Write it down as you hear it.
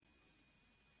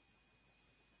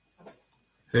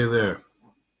Hey there.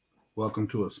 Welcome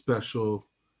to a special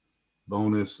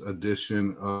bonus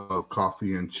edition of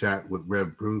Coffee and Chat with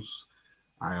Rev Bruce.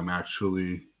 I am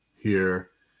actually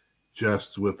here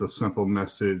just with a simple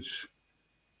message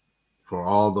for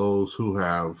all those who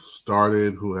have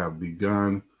started, who have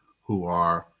begun, who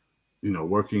are,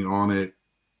 working on it.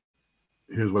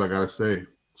 Here's what I got to say.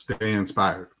 Stay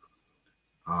inspired.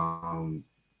 Um,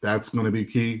 that's going to be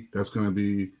key. That's going to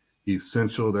be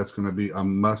essential. That's going to be a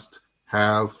must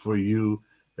have for you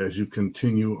as you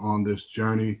continue on this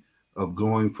journey of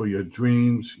going for your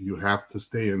dreams. You have to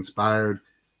stay inspired.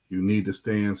 You need to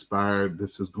stay inspired.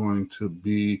 This is going to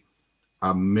be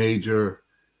a major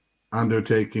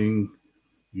undertaking.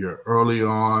 You're early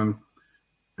on,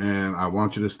 and I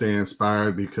want you to stay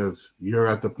inspired because you're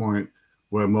at the point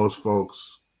where most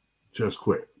folks just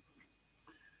quit.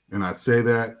 And I say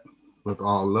that with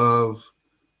all love,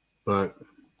 but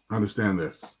understand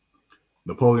this.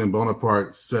 Napoleon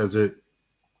Bonaparte says it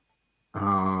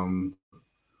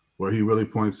where he really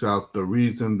points out the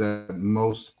reason that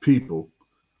most people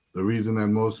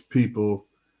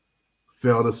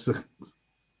fail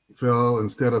fail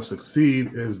instead of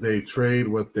succeed is they trade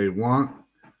what they want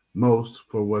most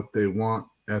for what they want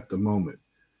at the moment.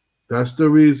 That's the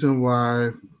reason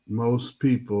why most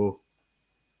people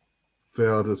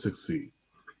fail to succeed.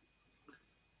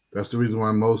 That's the reason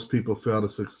why most people fail to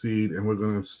succeed. And we're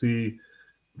going to see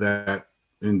that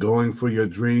in going for your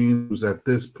dreams at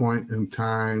this point in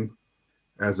time,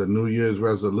 as a New Year's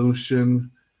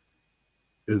resolution,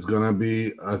 is going to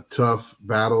be a tough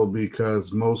battle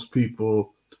because most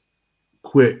people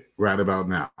quit right about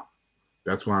now.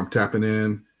 That's why I'm tapping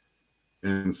in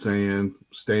and saying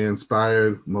stay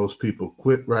inspired. Most people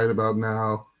quit right about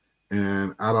now.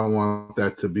 And I don't want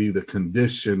that to be the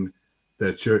condition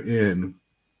that you're in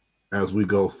as we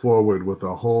go forward with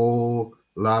a whole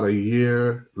lot of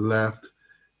year left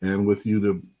and with you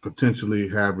to potentially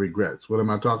have regrets. What am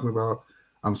I talking about?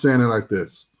 I'm saying it like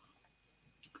this.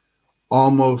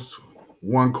 Almost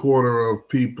one quarter of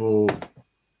people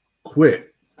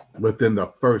quit within the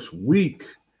first week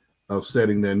of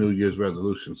setting their New Year's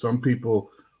resolution. Some people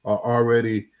are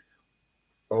already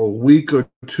a week or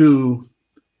two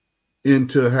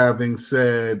into having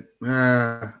said,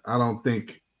 I don't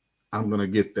think I'm going to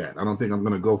get that. I don't think I'm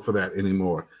going to go for that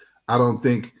anymore. I don't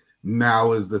think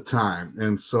now is the time.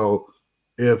 And so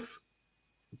if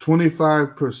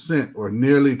 25% or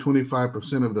nearly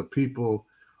 25% of the people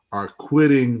are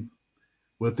quitting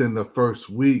within the first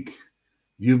week,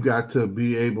 you've got to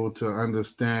be able to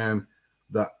understand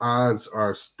the odds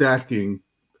are stacking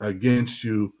against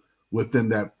you within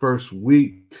that first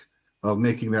week of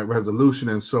making that resolution.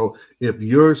 And so if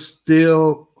you're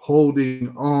still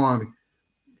holding on,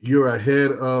 you're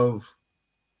ahead of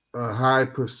a high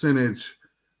percentage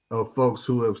of folks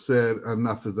who have said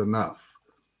enough is enough.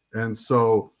 And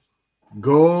so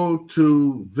go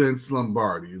to Vince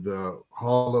Lombardi, the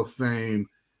Hall of Fame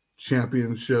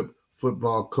championship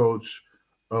football coach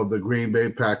of the Green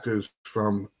Bay Packers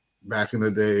from back in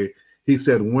the day. He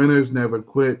said, winners never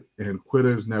quit and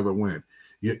quitters never win.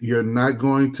 You're not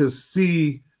going to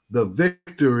see the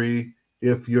victory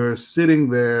if you're sitting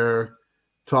there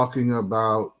talking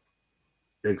about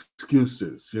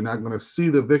excuses. You're not going to see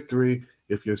the victory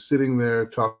if you're sitting there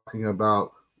talking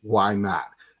about why not.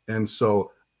 And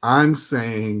so I'm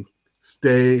saying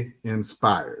stay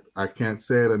inspired. I can't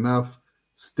say it enough.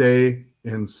 Stay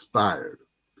inspired.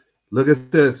 Look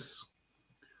at this.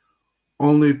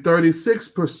 Only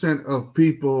 36% of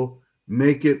people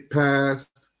make it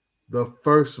past the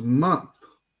first month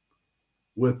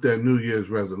with their New Year's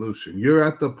resolution. You're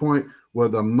at the point where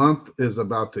the month is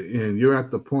about to end. You're at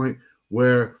the point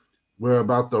where we're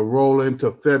about to roll into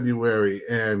February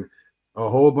and a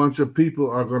whole bunch of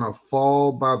people are going to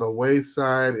fall by the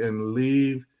wayside and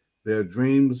leave their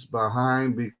dreams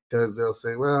behind because they'll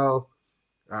say, well,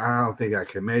 I don't think I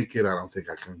can make it. I don't think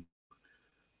I can,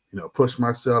 push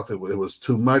myself. It was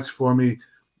too much for me.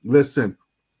 Listen,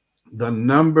 the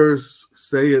numbers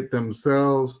say it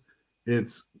themselves.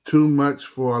 It's too much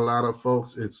for a lot of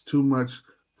folks. It's too much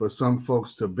for some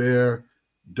folks to bear.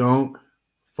 Don't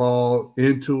fall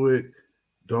into it.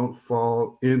 Don't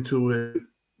fall into it.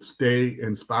 Stay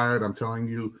inspired. I'm telling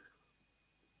you,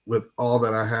 with all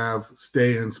that I have,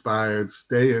 stay inspired,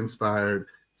 stay inspired,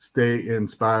 stay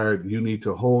inspired. You need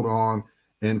to hold on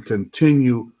and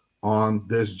continue on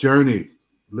this journey.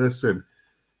 Listen,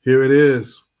 here it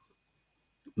is.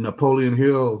 Napoleon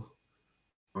Hill,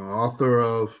 author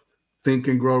of Think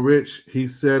and Grow Rich, he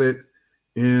said it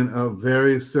in a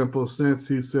very simple sense.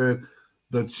 He said,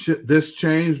 this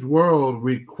changed world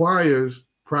requires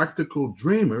practical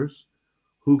dreamers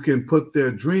who can put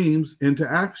their dreams into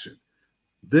action.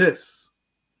 This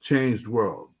changed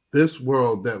world, this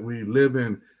world that we live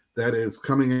in, that is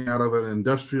coming out of an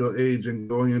industrial age and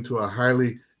going into a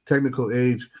highly technical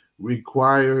age,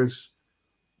 requires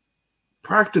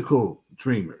practical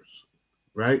dreamers,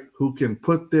 right? Who can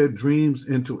put their dreams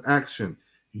into action.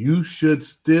 You should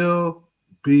still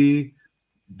be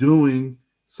doing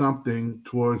something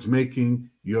towards making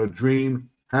your dream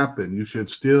happen. You should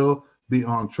still be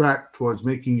on track towards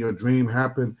making your dream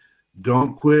happen.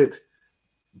 Don't quit.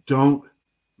 Don't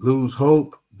lose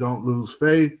hope. Don't lose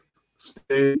faith.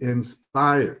 Stay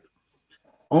inspired.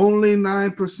 Only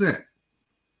 9%,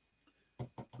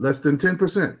 less than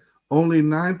 10%, only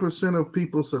 9% of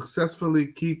people successfully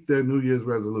keep their New Year's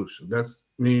resolution. That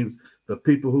means the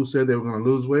people who said they were going to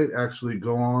lose weight actually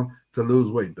go on to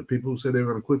lose weight. The people who said they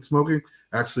were going to quit smoking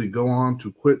actually go on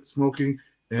to quit smoking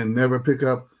and never pick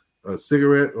up a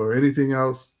cigarette or anything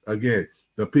else again.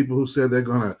 The people who said they're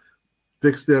going to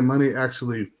fix their money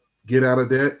actually get out of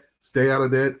debt, stay out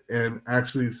of debt, and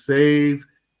actually save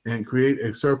and create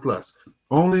a surplus.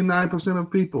 Only 9%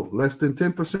 of people, less than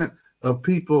 10% of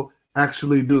people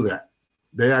actually do that.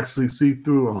 They actually see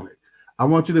through on it. I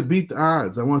want you to beat the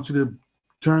odds. I want you to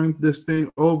turn this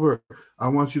thing over. I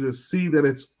want you to see that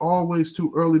it's always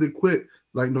too early to quit,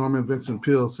 like Norman Vincent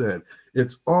Peale said.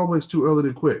 It's always too early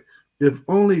to quit. If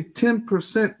only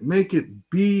 10% make it,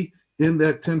 be in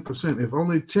that 10%. If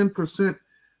only 10%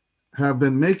 have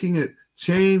been making it,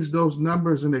 change those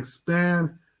numbers and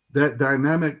expand that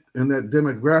dynamic and that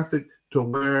demographic to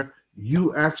where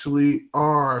you actually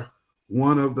are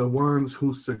one of the ones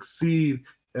who succeed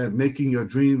at making your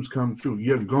dreams come true.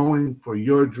 You're going for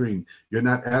your dream. You're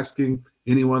not asking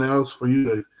anyone else for you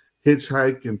to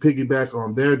hitchhike and piggyback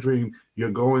on their dream.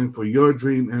 You're going for your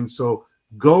dream. And so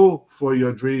go for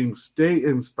your dream. Stay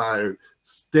inspired.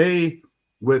 Stay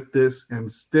with this and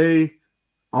stay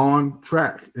on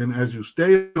track. And as you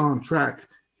stay on track,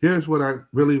 here's what I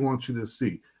really want you to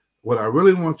see. What I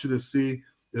really want you to see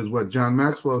is what John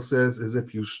Maxwell says is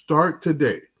if you start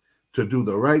today to do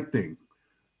the right thing,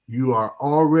 you are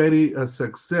already a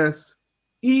success,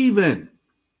 even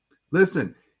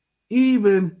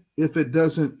if it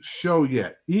doesn't show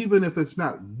yet, even if it's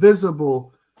not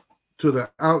visible to the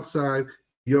outside,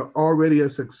 you're already a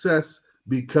success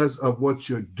because of what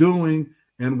you're doing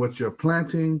and what you're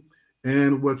planting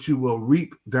and what you will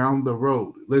reap down the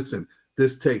road. Listen,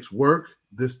 this takes work,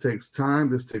 this takes time,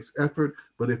 this takes effort,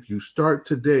 but if you start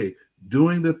today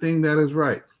doing the thing that is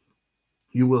right,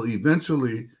 you will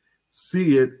eventually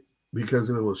see it because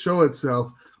it will show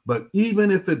itself. But even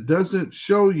if it doesn't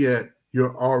show yet,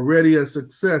 you're already a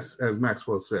success, as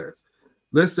Maxwell says.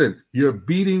 Listen, you're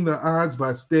beating the odds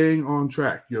by staying on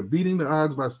track. You're beating the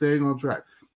odds by staying on track.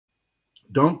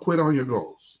 Don't quit on your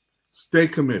goals. Stay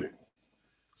committed.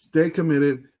 Stay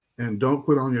committed and don't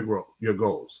quit on your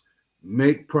goals.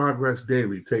 Make progress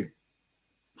daily. Take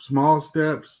small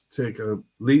steps, take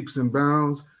leaps and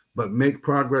bounds, but make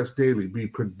progress daily. Be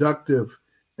productive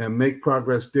and make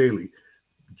progress daily.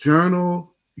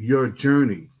 Journal your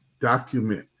journey.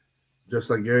 Document. Just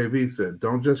like Gary Vee said,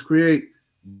 don't just create,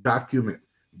 document.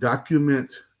 Document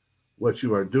what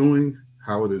you are doing,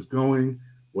 how it is going,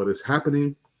 what is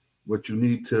happening, what you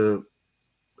need to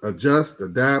adjust,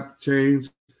 adapt, change,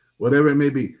 whatever it may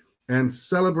be, and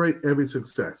celebrate every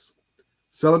success.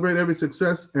 Celebrate every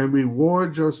success and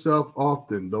reward yourself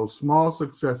often. Those small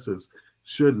successes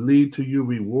should lead to you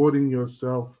rewarding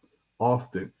yourself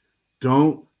often.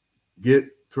 Don't get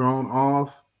thrown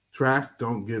off track.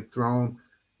 Don't get thrown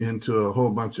into a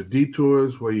whole bunch of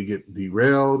detours where you get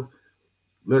derailed.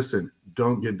 Listen,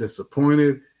 don't get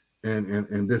disappointed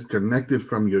and disconnected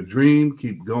from your dream.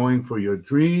 Keep going for your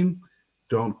dream.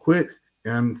 Don't quit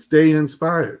and stay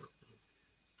inspired.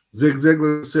 Zig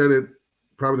Ziglar said it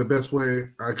probably the best way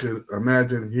I could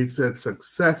imagine. He said,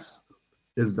 success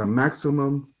is the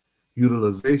maximum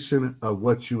utilization of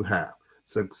what you have.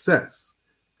 Success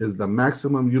is the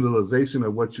maximum utilization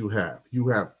of what you have. You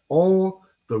have all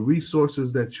the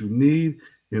resources that you need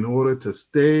in order to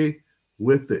stay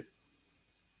with it.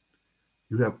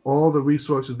 You have all the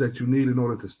resources that you need in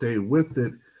order to stay with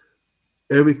it.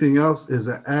 Everything else is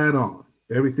an add-on.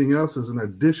 Everything else is an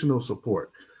additional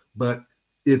support. But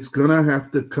it's going to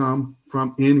have to come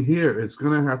from in here. It's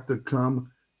going to have to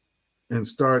come and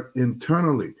start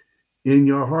internally in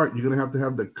your heart. You're going to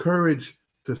have the courage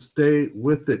to stay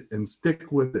with it and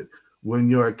stick with it. When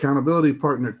your accountability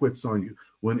partner quits on you,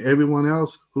 when everyone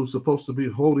else who's supposed to be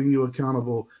holding you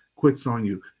accountable quits on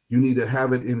you, you need to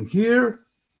have it in here,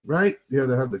 right? You have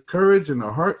to have the courage and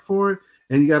the heart for it,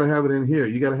 and you got to have it in here.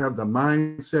 You got to have the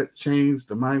mindset change,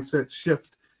 the mindset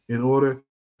shift in order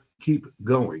keep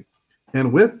going.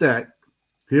 And with that,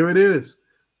 here it is.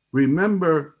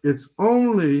 Remember, it's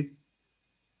only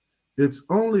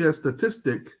a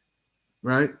statistic,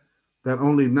 right? That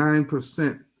only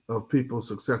 9% of people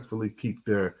successfully keep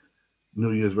their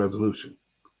New Year's resolution.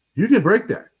 You can break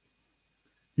that.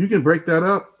 You can break that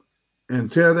up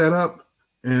and tear that up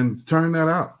and turn that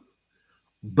out.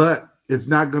 But it's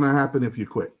not going to happen if you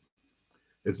quit.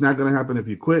 It's not going to happen if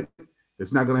you quit.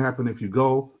 It's not going to happen if you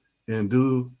go and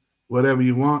do whatever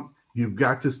you want. You've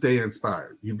got to stay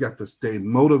inspired. You've got to stay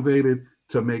motivated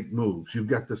to make moves. You've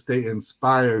got to stay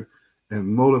inspired and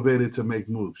motivated to make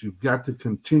moves. You've got to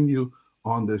continue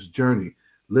on this journey.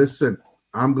 Listen,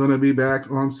 I'm going to be back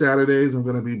on Saturdays. I'm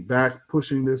going to be back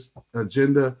pushing this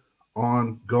agenda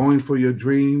on going for your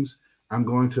dreams. I'm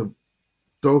going to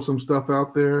throw some stuff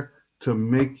out there to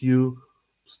make you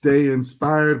stay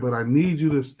inspired, but I need you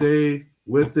to stay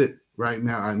with it right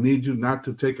now. I need you not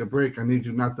to take a break. I need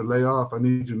you not to lay off. I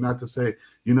need you not to say,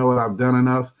 you know what, I've done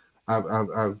enough. I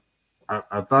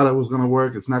thought it was going to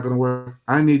work. It's not going to work.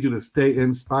 I need you to stay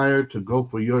inspired to go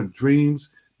for your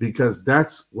dreams, because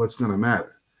that's what's going to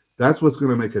matter. That's what's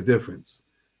going to make a difference.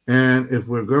 And if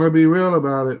we're going to be real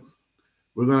about it,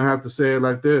 we're going to have to say it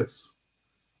like this.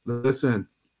 Listen,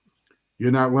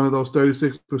 you're not one of those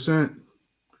 36%.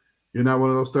 You're not one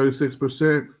of those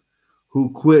 36%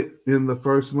 who quit in the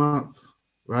first month,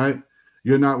 right?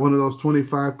 You're not one of those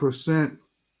 25%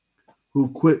 who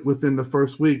quit within the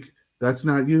first week. That's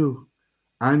not you.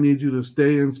 I need you to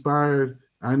stay inspired.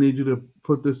 I need you to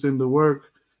put this into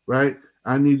work, right?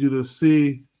 I need you to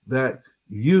see that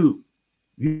you,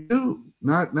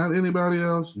 not anybody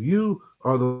else, you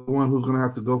are the one who's going to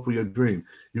have to go for your dream.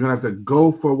 You're going to have to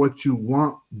go for what you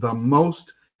want the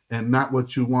most and not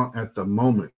what you want at the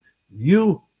moment.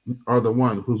 You are the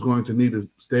one who's going to need to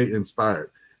stay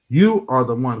inspired. You are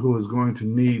the one who is going to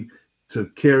need to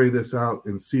carry this out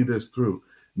and see this through.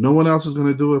 No one else is going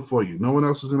to do it for you. No one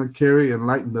else is going to carry and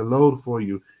lighten the load for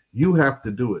you. You have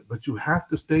to do it, but you have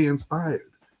to stay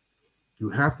inspired. You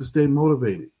have to stay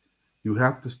motivated. You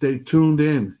have to stay tuned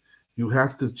in. You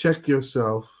have to check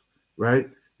yourself, right?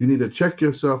 You need to check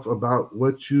yourself about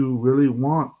what you really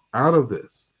want out of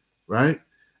this, right?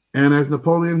 And as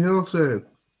Napoleon Hill said,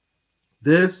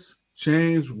 this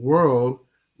changed world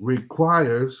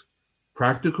requires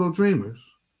practical dreamers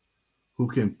who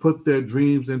can put their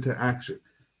dreams into action.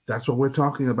 That's what we're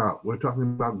talking about. We're talking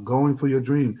about going for your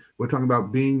dream. We're talking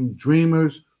about being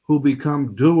dreamers who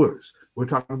become doers. We're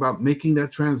talking about making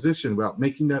that transition, about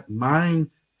making that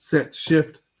mindset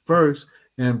shift first,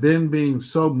 and then being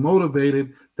so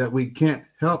motivated that we can't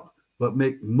help but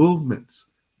make movements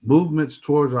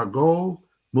towards our goal,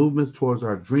 movements towards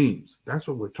our dreams. That's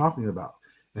what we're talking about.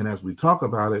 And as we talk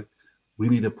about it, we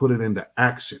need to put it into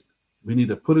action. We need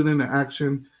to put it into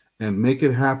action and make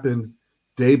it happen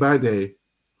day by day,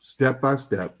 step by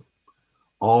step,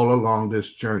 all along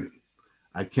this journey.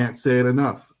 I can't say it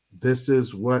enough. This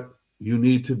is what you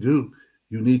need to do.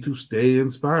 You need to stay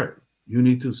inspired. You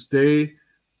need to stay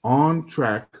on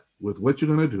track with what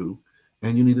you're going to do,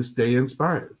 and you need to stay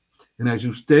inspired. And as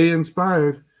you stay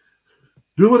inspired,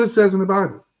 do what it says in the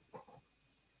Bible.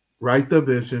 Write the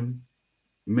vision,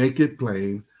 make it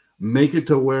plain, make it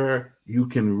to where you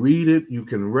can read it, you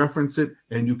can reference it,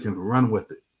 and you can run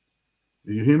with it.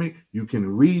 Do you hear me? You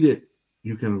can read it,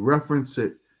 you can reference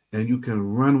it, and you can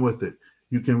run with it.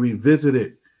 You can revisit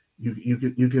it. You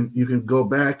can go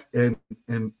back and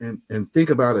think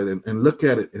about it and look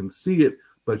at it and see it,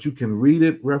 but you can read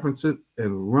it, reference it,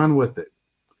 and run with it.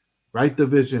 Write the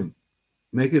vision,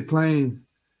 make it plain,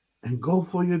 and go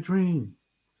for your dream.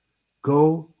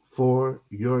 Go for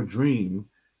your dream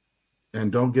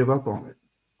and don't give up on it.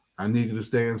 I need you to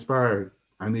stay inspired.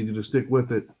 I need you to stick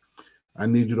with it. I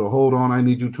need you to hold on. I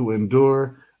need you to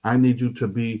endure. I need you to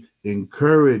be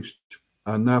encouraged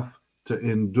enough to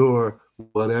endure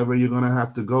whatever you're going to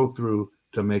have to go through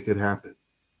to make it happen.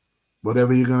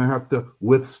 Whatever you're going to have to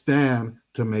withstand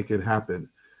to make it happen.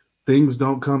 Things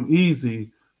don't come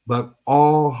easy, but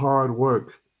all hard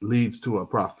work leads to a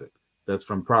profit. That's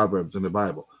from Proverbs in the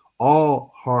Bible.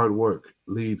 All hard work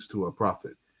leads to a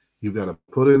profit. You've got to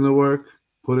put in the work,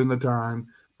 put in the time,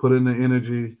 put in the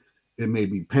energy. It may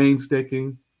be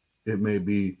painstaking. It may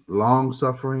be long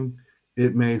suffering.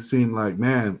 It may seem like,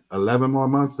 man, 11 more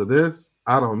months of this?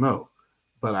 I don't know.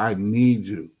 But I need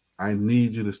you. I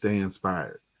need you to stay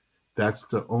inspired. That's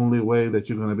the only way that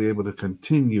you're going to be able to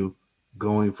continue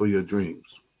going for your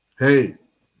dreams. Hey,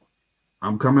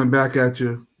 I'm coming back at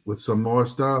you with some more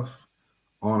stuff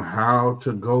on how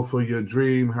to go for your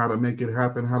dream, how to make it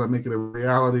happen, how to make it a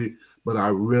reality. But I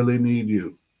really need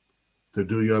you to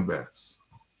do your best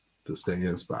to stay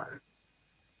inspired.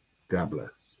 God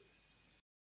bless.